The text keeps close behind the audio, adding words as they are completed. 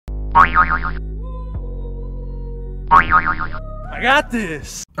I got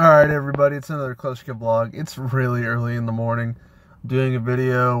this! Alright everybody, it's another Kleschka vlog. It's really early in the morning. I'm doing a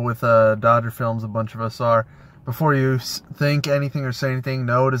video with Dodgerfilms, a bunch of us are. Before you think anything or say anything,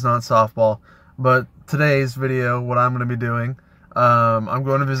 no, it is not softball. But today's video, what I'm going to be doing, I'm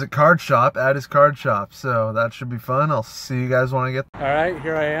going to visit Card Shop at his card shop. So that should be fun. I'll see you guys when I get there. Alright,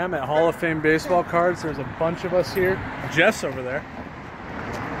 here I am at Hall of Fame baseball cards. There's a bunch of us here. Jeff's over there.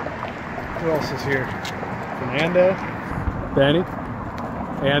 Who else is here? Fernando, Benny,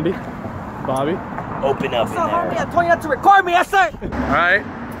 Andy, Bobby. Open up in there. I told you not to record me, yes sir! Alright,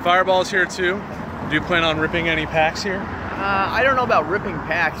 Fireball's here too. Do you plan on ripping any packs here? I don't know about ripping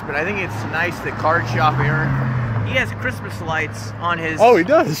packs, but I think it's nice that Card Shop Aaron, he has Christmas lights on his... Oh, he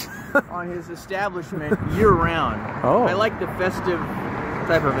does? on his establishment year-round. Oh. I like the festive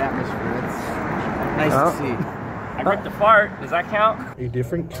type of atmosphere. It's nice to see. I ripped the fart. Does that count? A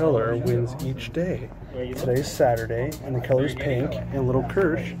different color wins each day. Today's Saturday, and the color's pink, and little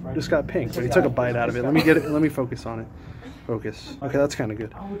Kirsch just got pink, but he took a bite out of it. Let me get it. Let me focus on it. Focus. Okay, that's kind of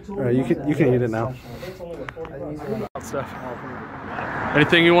good. All right, you can eat it now.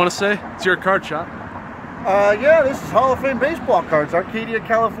 Anything you want to say? It's your card shop. Yeah, this is Hall of Fame baseball cards, Arcadia,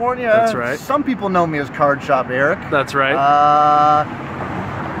 California. That's right. Some people know me as Card Shop Eric. That's right.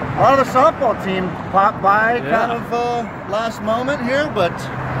 A lot of the softball team popped by kind of last moment here, but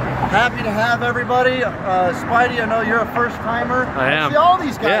happy to have everybody. Spidey, I know you're a first timer. I am. See, all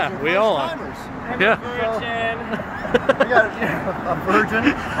these guys are we all first are. timers. Yeah. We got a virgin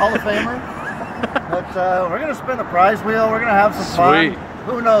Hall of Famer. But we're gonna spin the prize wheel. We're gonna have some fun.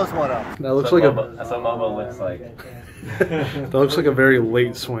 Who knows what else? That looks like that's what Momo looks like. That looks like a very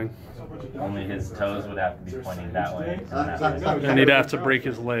late swing. Only his toes would have to be pointing that way. And he'd have to break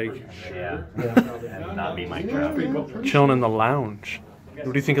his leg. Yeah. And not be my job. Chilling in the lounge.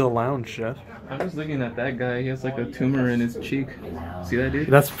 What do you think of the lounge, Jeff? I was looking at that guy. He has like a tumor in his cheek. See that, dude?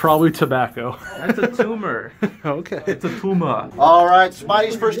 That's probably tobacco. That's a tumor. Okay. It's a tumor. All right,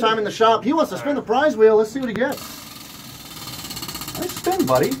 Spidey's first time in the shop. He wants to spin the prize wheel. Let's see what he gets. Nice spin,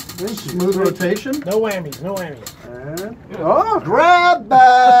 buddy. Smooth rotation. No whammies, no whammies. And, oh, grab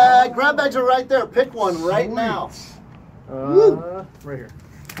bag. Grab bags are right there. Pick one right now. Right here.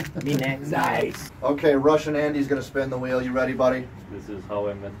 Me next. Nice. Okay, Russian Andy's going to spin the wheel. You ready, buddy? This is how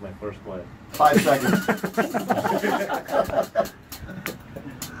I met my first wife. 5 seconds.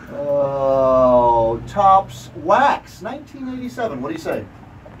 Oh, Topps Wax, 1987. What do you say?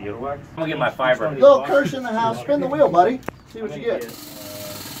 Earwax? I'm gonna get my fiber. Little Kirsch in the house. Spin the wheel, buddy. See what you get. Good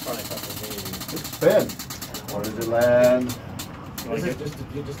spin. Where does it land?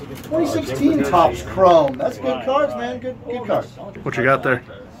 2016 Topps Chrome. That's good cards, man. Good cards. What you got there?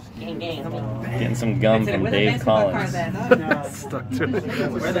 Getting some gum from Dave Collins. Stuck to it.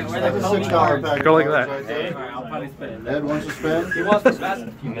 That's a $6 pack. Go like that. Ed wants to spin.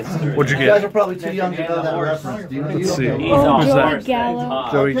 What'd you You guys get? are probably too young to know that reference. Do you know? Let's see. He's Who's on that? first Gallo.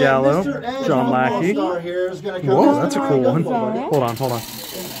 Joey Gallo, Mr. Ed, John All Lackey. Star here is gonna come Whoa, in. that's a cool one. Hold on, hold on.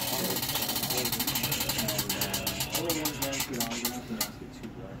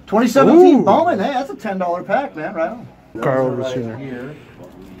 2017 Ooh. Bowman. Hey, that's a $10 pack, man. Right on. Carl was here.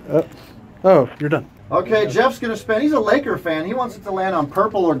 Oh, you're done. Okay, Jeff's gonna spin. He's a Laker fan. He wants it to land on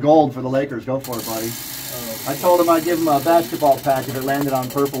purple or gold for the Lakers. Go for it, buddy. I told him I'd give him a basketball pack if it landed on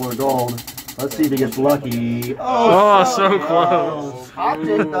purple or gold. Let's see if he gets lucky. Oh, so close. Hopped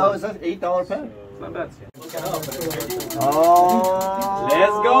it though. Is that an $8 pack? Not bad. Oh,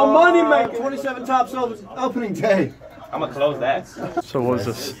 Let's go, money maker. 27 Topps opening day. I'm gonna close that. So what was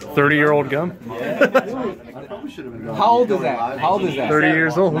this? 30-year-old gum? How old is that? How old is that? 30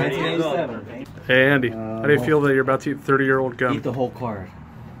 years old. 1987. Hey Andy, how do you feel that you're about to eat 30-year-old gum? Eat the whole card.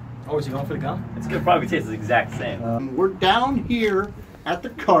 Oh, is he going for the gum? It's gonna probably taste the exact same. We're down here at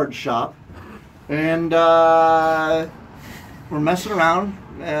the card shop, and we're messing around.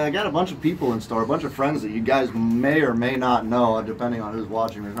 I got a bunch of people in store, a bunch of friends that you guys may or may not know, depending on who's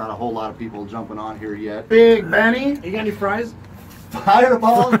watching. There's not a whole lot of people jumping on here yet. Big Benny. You got any fries?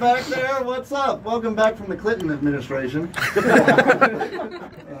 Fireball's back there. What's up? Welcome back from the Clinton administration.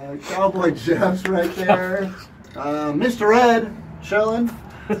 Cowboy Jeff's right there. Mr. Ed chilling.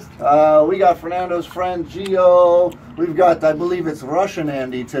 We got Fernando's friend Gio. We've got, I believe it's Russian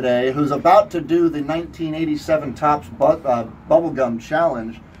Andy today, who's about to do the 1987 Topps Bubblegum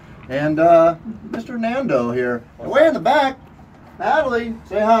Challenge. And Mr. Nando here. And way in the back, Natalie,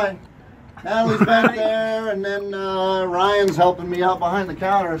 say hi. Natalie's back there, and then Ryan's helping me out behind the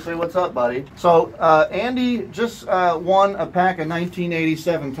counter. Say what's up, buddy. So Andy just won a pack of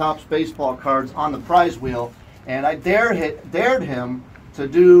 1987 Topps baseball cards on the prize wheel, and I dared him to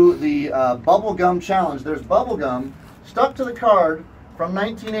do the bubblegum challenge. There's bubblegum stuck to the card from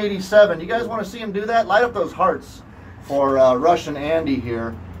 1987. You guys want to see him do that? Light up those hearts for Russian Andy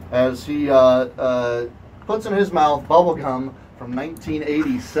here as he puts in his mouth bubblegum from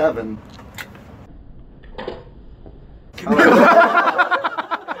 1987.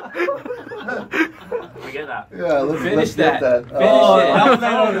 We get that. Yeah, let's Finish get that.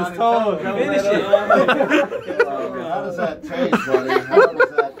 that. Finish it. How does that taste, buddy? How does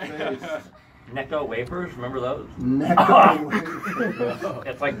that taste? Necco wafers, remember those? Necco.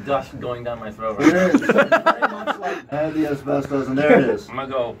 It's like dust going down my throat. It is. Very much like add the asbestos, and there it is. I'm gonna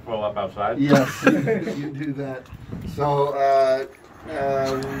go throw up outside. Yes, you do that. So,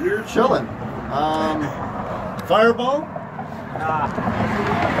 we're chilling. Fireball?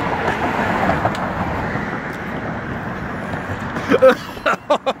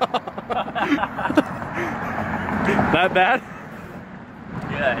 That bad?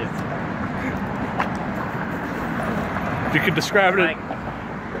 Yeah, If you could describe it in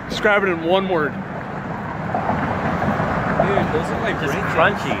one word. Dude, those are like it's just brain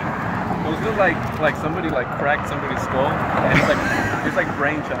crunchy. Those look like somebody like cracked somebody's skull. And it's like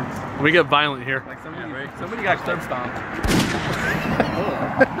brain chunks. We get violent here. Like somebody got curb stomped.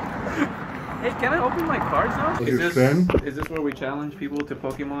 Hey, can I open my cards now? Is this where we challenge people to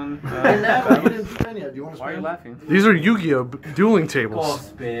Pokemon? Hey, Nat, you didn't spin yet. Do you want to spin? Why are you laughing? These are Yu-Gi-Oh! Dueling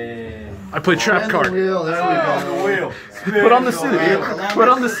tables. I play trap Spin the card. wheel. There we go. Put on the suit. Put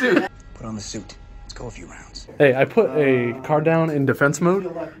on the suit. Put on the suit. Let's go a few rounds. Hey, I put a card down in defense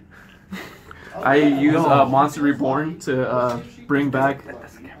mode. I use Monster Reborn to bring back.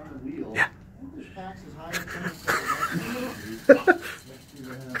 Yeah.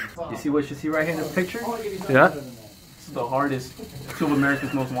 You see what you see right here in this picture? Yeah. This is the hardest. Two of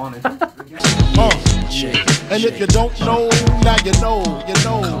America's Most Wanted. And if you don't know, now you know, you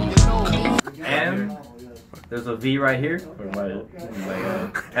know, you know. And there's a V right here.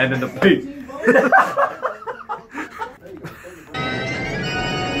 And then the P.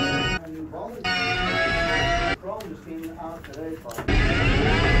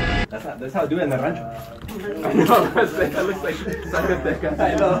 That's how I do it in the rancho. That looks like Zacatecas.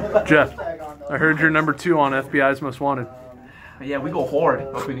 I know. Jeff, I heard you're number 2 on FBI's Most Wanted. Yeah, we go horde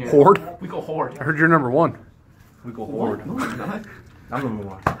up in here. Horde? We go horde. I heard you're number 1. We go horde. No, he's not. I'm number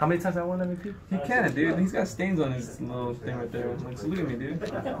 1. How many times I won MVP? He can't, dude. He's got stains on his little thing right there. Like, look at me, dude.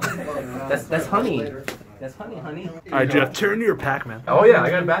 That's honey. That's honey. Alright, Jeff, turn to your Pac-Man. Oh yeah,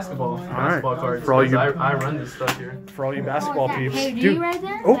 I got basketball cards. For all you- I run this stuff here. For all you basketball peeps. Hey, do Dude, you right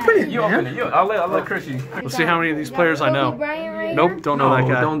there? open it, You man. open it. I'll let Chrissy. Let's see how many of these players I know. Nope, don't know that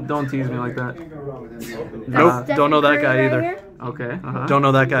guy. Don't tease me like that. Nope, don't know that guy either. Okay. Don't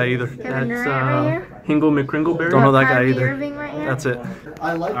know that guy either. That's Hingle McCringleberry. Don't know that guy either. Irving right here. That's it.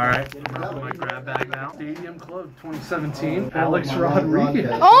 I like Alright, I'm gonna put my grab bag now. Stadium Club 2017, Alex Rodriguez.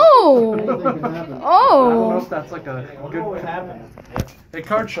 Oh! I don't know Oh! if that's like a good a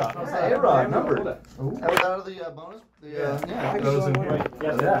card shop. A-Rod numbered. That was out of the bonus? Yeah. That was in here.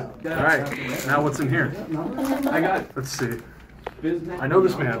 Alright, now what's in here? Let's see. I know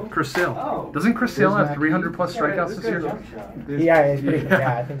this man, Chris Sale. Doesn't Chris Sale have 300 plus strikeouts this year? Yeah, it's pretty good.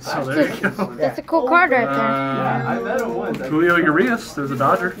 Yeah, I think so. So there you go. That's a cool card right there. I met him once. Julio Urias, there's a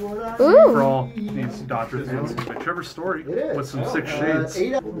Dodger. For Ooh! all these Dodger fans. Trevor Story with some 6 shades.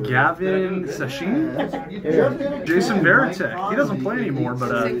 Gavin Sachin. Jason Varitek. He doesn't play anymore,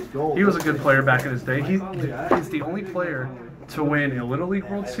 but he was a good player back in his day. He's the only player to win a Little League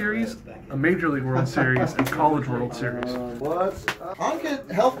World Series, a Major League World Series, and College World Series.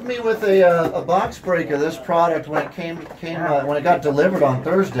 Ankit helped me with a box break of this product when it when it got delivered on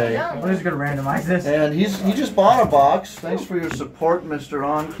Thursday. Who's gonna randomize this? And he just bought a box. Thanks for your support, Mr.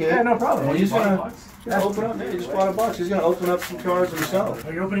 Ankit. Yeah, no problem. And he's gonna open up. He just bought a box. He's gonna open up some cards himself.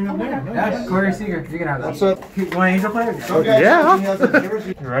 Are you opening up there? Yeah, Corey Seager. You can have that. What's up? You want an angel player? Okay, Yeah. he has a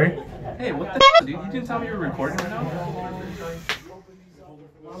jersey. You ready? Hey, what the dude? You didn't tell me you were recording right now?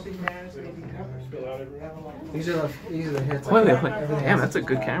 These are the hits. Wait. Damn, that's a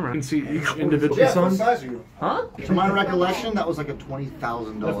good camera. You can see each individual Jeff, what song. size are you? Huh? To my recollection, that was like a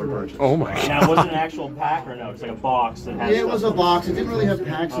 $20,000 purchase. Oh my god. Now, was it an actual pack or no? It's like a box that has Yeah, it was a box. It didn't really have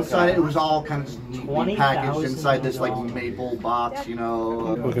packs inside it. It was all kind of just neatly packaged inside this like maple box, you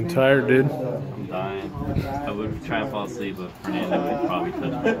know. Looking tired, dude. I'm dying. I would try and fall asleep, but Fernando would probably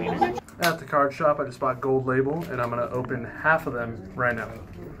touch my wiener. At the card shop, I just bought Gold Label, and I'm gonna open half of them right now.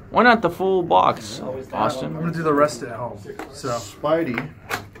 Why not the full box, Austin? I'm gonna do the rest at home. So Spidey.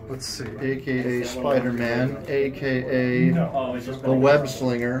 Let's see. AKA Spider-Man, AKA the Web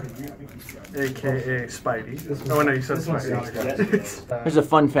Slinger, AKA Spidey. Oh, no, you said Spidey. Here's a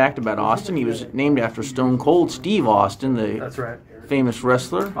fun fact about Austin. He was named after Stone Cold Steve Austin, the That's right. famous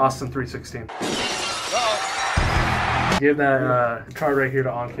wrestler. Austin 316. Give that card right here to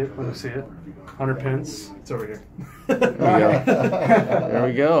Ankit. Let me see it. 100 pins. It's over here. There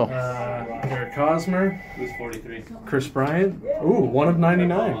we go. Eric Cosmer. Who's 43? Chris Bryant. Ooh, 1 of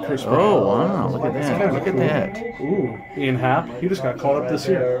 99. Chris Bryant. Oh, wow. Look at that. Kinda Look at cool. that. Ooh, Ian Happ. He just got called up this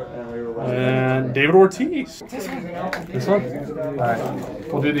year. And David Ortiz. This one?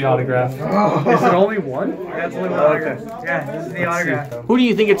 Alright. We'll do the autograph. Is it only one? That's only one Okay. Yeah, this is the autograph. Who do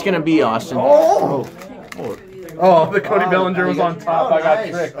you think it's going to be, Austin? Oh, the Cody Bellinger was on top. I got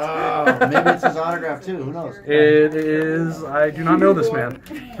tricked. Maybe it's his autograph too. Who knows? It is. I do not know this man.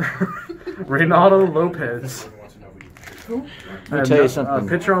 Reynaldo Lopez. Let me tell you something.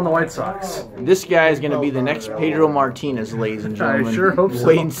 Pitcher on the White Sox. This guy is going to be the next Pedro Martinez, ladies and gentlemen. I sure hope so.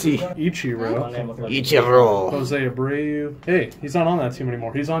 Wait and see. Ichiro. Ichiro. Jose Abreu. Hey, he's not on that team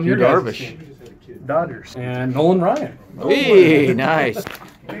anymore. He's on Yu your guys' Darvish. team. Dodgers. And Nolan Ryan. Hey, nice.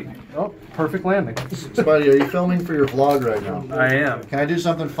 Oh, perfect landing. Spidey, are you filming for your vlog right now? I am. Can I do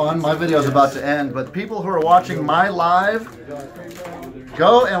something fun? My video's about to end, but people who are watching my live,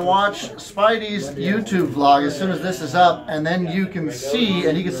 go and watch Spidey's YouTube vlog as soon as this is up, and then you can see,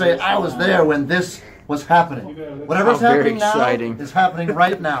 and you can say, I was there when this was happening. Whatever's How very happening exciting. now is happening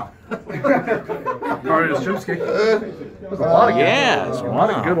right now. Mario Yastrzemski. There's a lot of Yes, a lot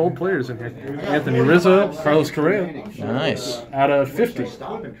of good old players in here. Anthony Rizzo, Carlos Correa. Nice. Out of 50,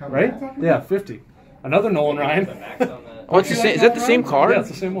 right? Yeah, 50. Another Nolan Ryan. Oh, it's the same. Is that the same card? Yeah, it's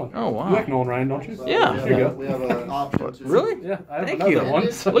the same one. Oh, wow. You like Nolan Ryan, don't you? Yeah. Here you We go. have an option to... Really? Yeah, I have Thank another you.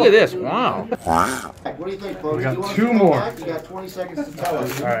 one. So. Look at this. Wow. What do you think, folks? We got You want us two to come more. back? You got 20 seconds to tell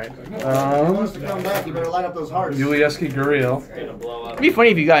us. All right. If you want us to come back, you better light up those hearts. Yulieski Gurriel. It'd be funny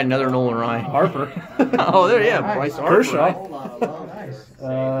if you got another Nolan Ryan. Harper. Oh, there, yeah. Bryce Harper. Kershaw.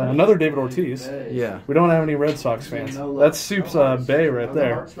 Another David Ortiz. Yeah. We don't have any Red Sox fans. That's Soup's Bay right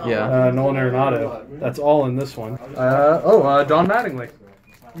there. Yeah. Nolan Arenado. That's all in this one. Don Mattingly.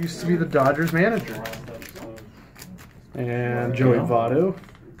 Used to be the Dodgers manager. And Joey Votto.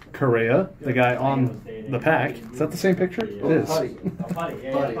 Correa, the guy on the pack. Is that the same picture? It is.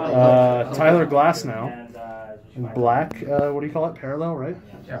 Tyler Glasnow. In black, what do you call it? Parallel, right?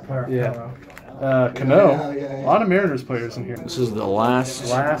 Yeah. Cano. A lot of Mariners players in here. This is the last.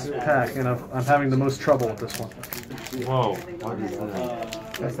 Last pack, and I'm having the most trouble with this one. Whoa.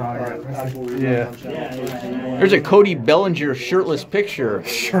 That's the autograph. Yeah. There's a Cody Bellinger shirtless picture.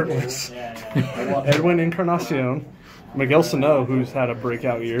 Shirtless. Edwin Encarnacion. Miguel Sano, who's had a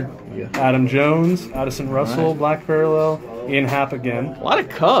breakout year. Adam Jones, Addison Russell, Black Parallel, Ian Happ again. A lot of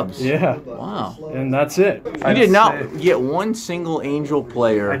Cubs. Yeah. Wow. And that's it. You did not get one single Angel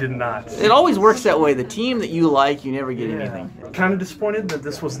player. I did not. It always works that way. The team that you like, you never get anything. Kind of disappointed that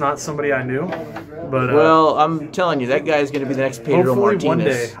this was not somebody I knew. But Well, I'm telling you, that guy's going to be the next Pedro hopefully Martinez. one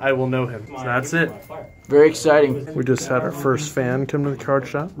day I will know him. So that's it. Very exciting. We just had our first fan come to the card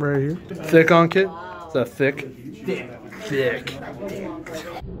shop right here. Thick on kit. Is that thick? Thick.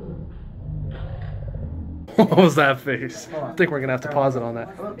 What was that face? I think we're going to have to pause it on that.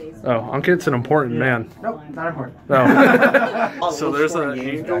 Oh, Ankit's an important man. Nope, not important. No. So there's an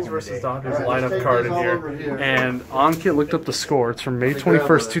Angels versus Dodgers lineup card in here. And Ankit looked up the score. It's from May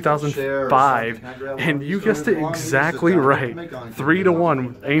 21st, 2005. And you guessed it exactly right.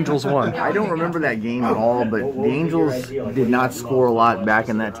 3-1, Angels won. I don't remember that game at all, but the Angels did not score a lot back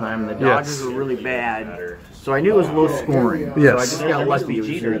in that time. The Dodgers were really bad. So I knew it was low scoring. Yes. So I just got lucky. It was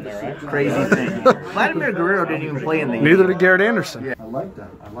a crazy thing. Vladimir Guerrero didn't even play in the game. Neither did Garrett Anderson. I like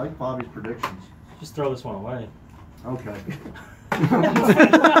that. I like Bobby's predictions. Just throw this one away. Okay.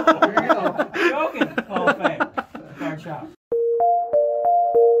 Joking. Hall of Fame. Card shop.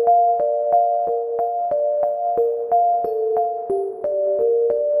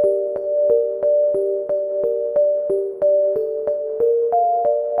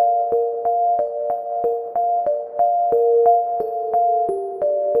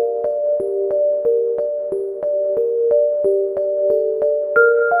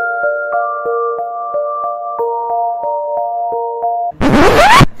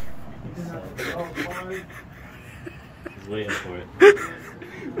 Waiting for it.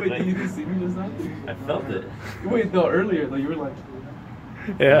 Wait, you didn't see me just now? I felt it. Wait, no, earlier, though, you were like...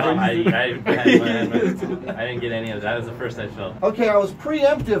 Yeah. I didn't get any of that. That was the first I felt. Okay, I was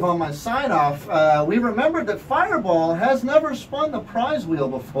preemptive on my sign-off. We remembered that Fireball has never spun the prize wheel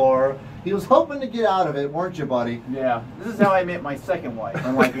before. He was hoping to get out of it, weren't you, buddy? Yeah. This is how I met my second wife,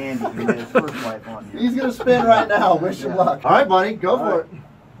 unlike Andy, who met his first wife on here. He's going to spin right now. Wish him luck. All right, buddy, go for it.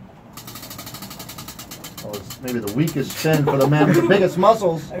 Oh, it's maybe the weakest spin for the man with the biggest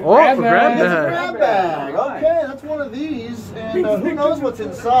muscles. Oh, grab It's a bag. grab bag. Okay, that's one of these. And who knows what's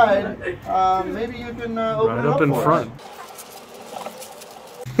inside. Maybe you can open it Right up in for front.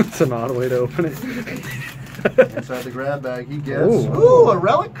 It's an odd way to open it. Inside the grab bag, he gets Ooh. a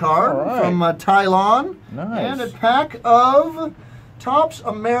relic card right. from Tylon. Nice. And a pack of Topps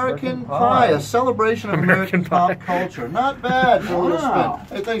American Pie, a celebration of American pop culture. Not bad for a little Wow.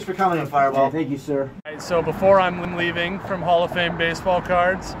 spin. Hey, thanks for coming in, Fireball. Thank you, sir. Right, so before I'm leaving from Hall of Fame baseball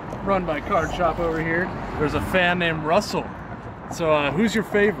cards, run by Card Shop over here, there's a fan named Russell. So who's your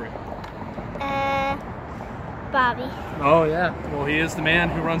favorite? Bobby. Oh yeah, well he is the man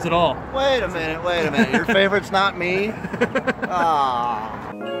who runs it all. Wait a minute. Your favorite's not me?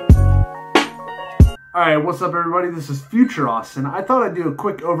 Ah. Alright, what's up everybody? This is Future Austin. I thought I'd do a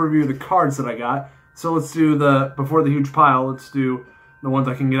quick overview of the cards that I got. So let's do before the huge pile, let's do the ones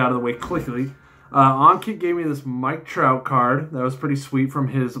I can get out of the way quickly. OnKit gave me this Mike Trout card. That was pretty sweet from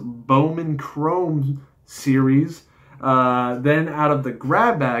his Bowman Chrome series. Then out of the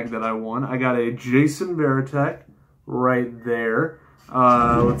grab bag that I won, I got a Jason Varitek right there.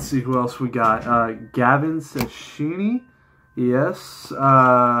 Let's see who else we got. Gavin Sashini. Yes.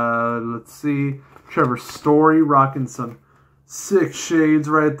 Let's see. Trevor Story rocking some sick shades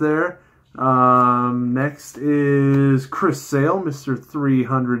right there. Next is Chris Sale, Mr.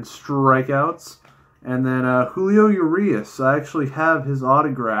 300 strikeouts. And then Julio Urias. I actually have his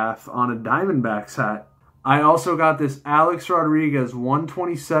autograph on a Diamondbacks hat. I also got this Alex Rodriguez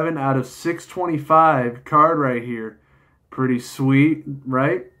 127 out of 625 card right here. Pretty sweet,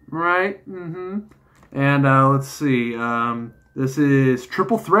 right? Right? Mm-hmm. And let's see. This is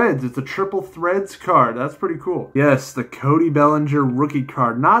Triple Threads. It's a Triple Threads card. That's pretty cool. Yes, the Cody Bellinger rookie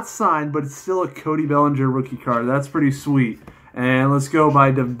card. Not signed, but it's still a Cody Bellinger rookie card. That's pretty sweet. And let's go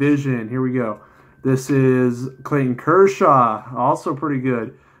by division. Here we go. This is Clayton Kershaw. Also pretty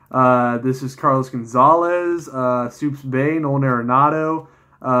good. This is Carlos Gonzalez, Soups Bay, Nolan Arenado.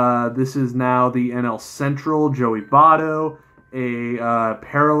 This is now the NL Central, Joey Votto. A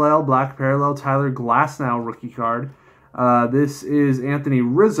black parallel, Tyler Glasnow rookie card. This is Anthony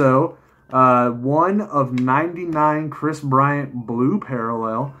Rizzo, 1 of 99 Chris Bryant blue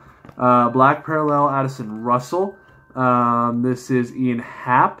parallel. Black parallel, Addison Russell. This is Ian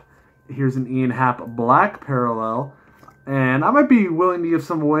Happ. Here's an Ian Happ black parallel. And I might be willing to give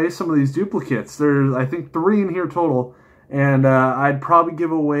some away, some of these duplicates. There's, I think, 3 in here total. And I'd probably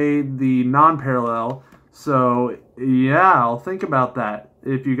give away the non-parallel. So, yeah, I'll think about that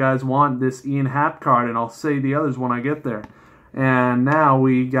if you guys want this Ian Happ card. And I'll say the others when I get there. And now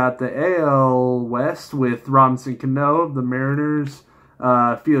we got the AL West with Robinson Cano of the Mariners.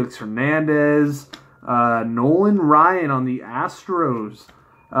 Felix Hernandez. Nolan Ryan on the Astros.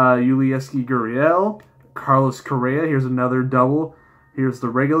 Yulieski Gurriel. Carlos Correa, here's another double. Here's the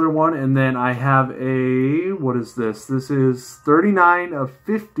regular one, and then I have a, what is this? This is 39 of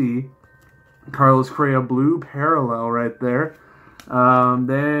 50 Carlos Correa blue parallel right there.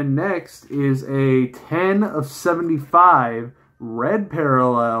 Then next is a 10 of 75 red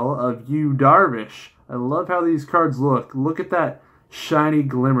parallel of Yu Darvish. I love how these cards look. Look at that shiny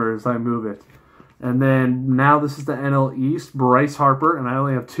glimmer as I move it. And then now this is the NL East, Bryce Harper, and I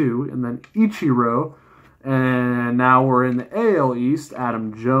only have 2, and then Ichiro. And now we're in the AL East.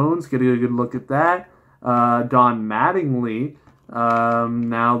 Adam Jones, getting a good look at that. Don Mattingly.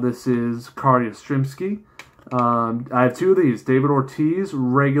 Now this is Cardi Yastrzemski. I have 2 of these. David Ortiz,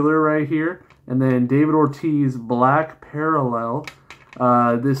 regular right here. And then David Ortiz, black parallel.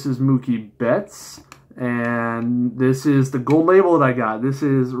 This is Mookie Betts. And this is the gold label that I got. This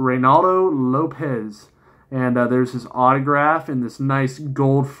is Reynaldo Lopez. And there's his autograph in this nice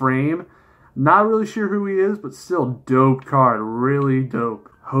gold frame. Not really sure who he is, but still dope card. Really dope.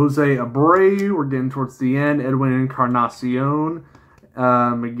 Jose Abreu, we're getting towards the end. Edwin Encarnacion,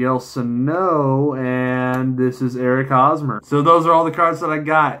 Miguel Sano, and this is Eric Hosmer. So those are all the cards that I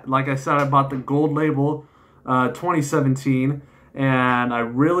got. Like I said, I bought the gold label 2017, and I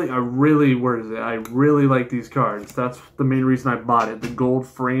really like these cards. That's the main reason I bought it. The gold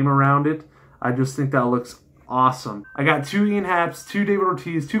frame around it, I just think that looks awesome. I got 2 Ian Happs, 2 David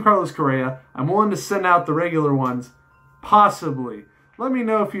Ortiz, 2 Carlos Correa. I'm willing to send out the regular ones, possibly. Let me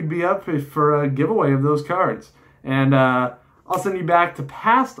know if you'd be up for a giveaway of those cards. And I'll send you back to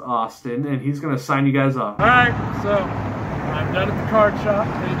past Austin, and he's going to sign you guys off. All right, so I'm done at the card shop.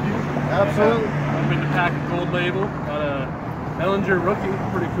 Thank you. Absolutely. I've been to Pack a Gold Label. Got a Ellinger rookie,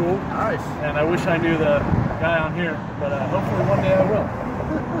 pretty cool. Nice. And I wish I knew the guy on here, but hopefully one day I will.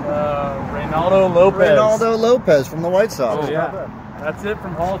 Reynaldo Lopez. Reynaldo Lopez from the White Sox. Oh, yeah. That's it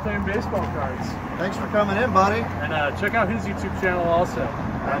from Hall of Fame baseball cards. Thanks for coming in, buddy. And check out his YouTube channel also.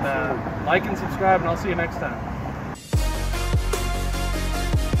 And like and subscribe, and I'll see you next time.